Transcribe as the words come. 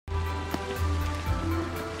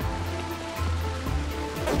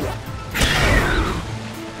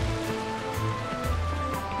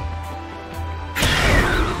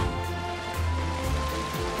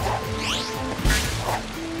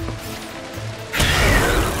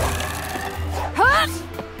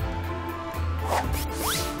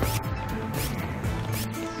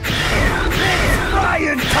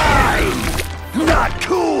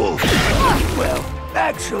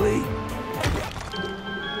actually.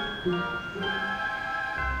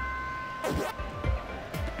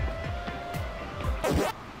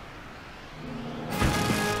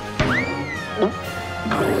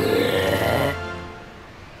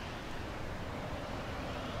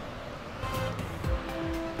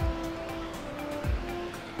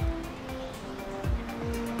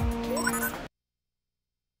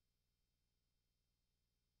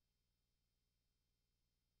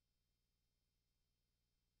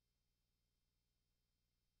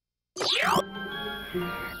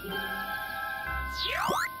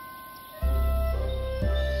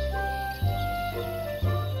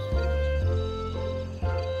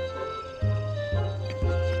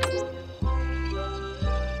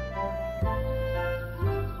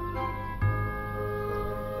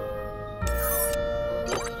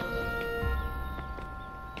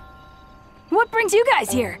 What brings you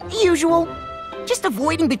guys here? Usual. Just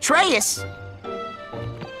avoiding betrayers.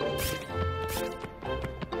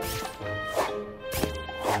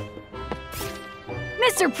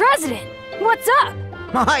 Mr. President, what's up?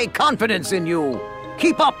 My confidence in you.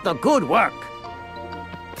 Keep up the good work.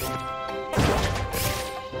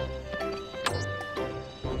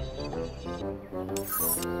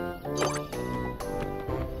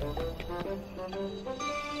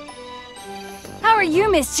 How are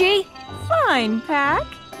you, Miss G? Fine, Pac.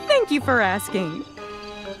 Thank you for asking.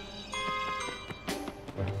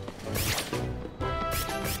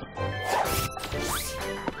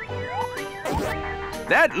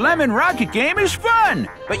 That lemon rocket game is fun,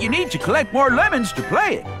 but you need to collect more lemons to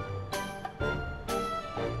play it.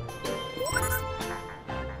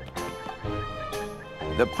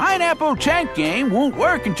 The pineapple tank game won't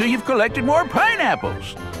work until you've collected more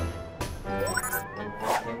pineapples.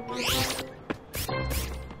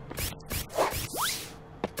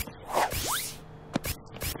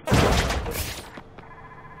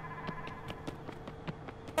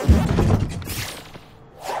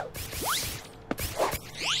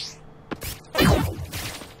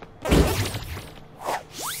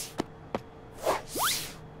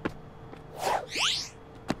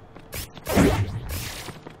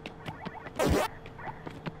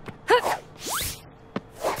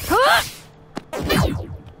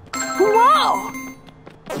 Whoa!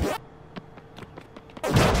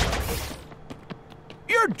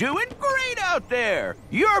 You're doing great out there.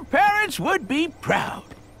 Your parents would be proud.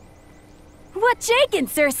 What's shaking,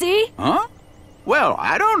 Cersei? Huh? Well,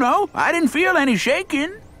 I don't know. I didn't feel any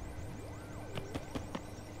shaking.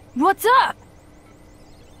 What's up?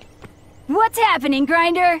 What's happening,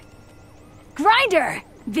 Grinder? Grinder!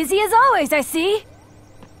 Busy as always, I see.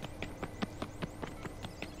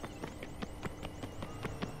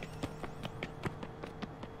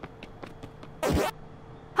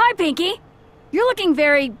 Hi, Pinky. You're looking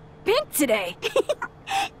very pink today.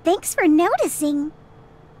 Thanks for noticing.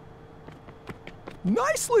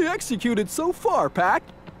 Nicely executed so far, Pac.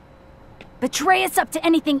 Betray us up to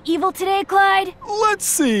anything evil today, Clyde? Let's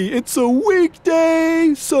see, it's a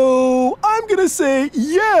weekday, so I'm gonna say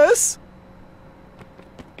yes.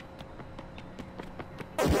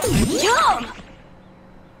 Yum!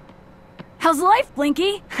 How's life,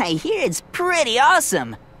 Blinky? I hear it's pretty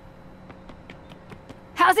awesome.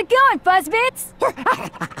 How's it going, Fuzzbits?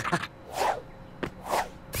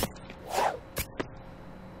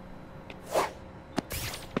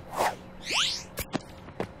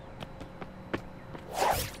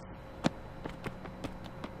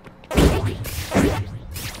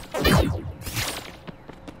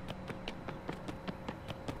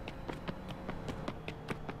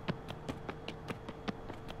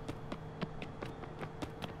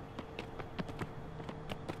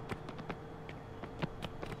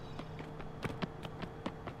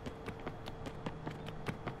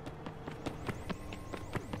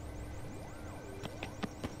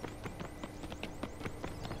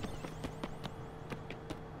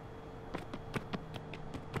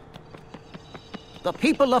 The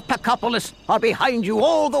people of Pacopolis are behind you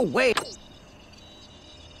all the way.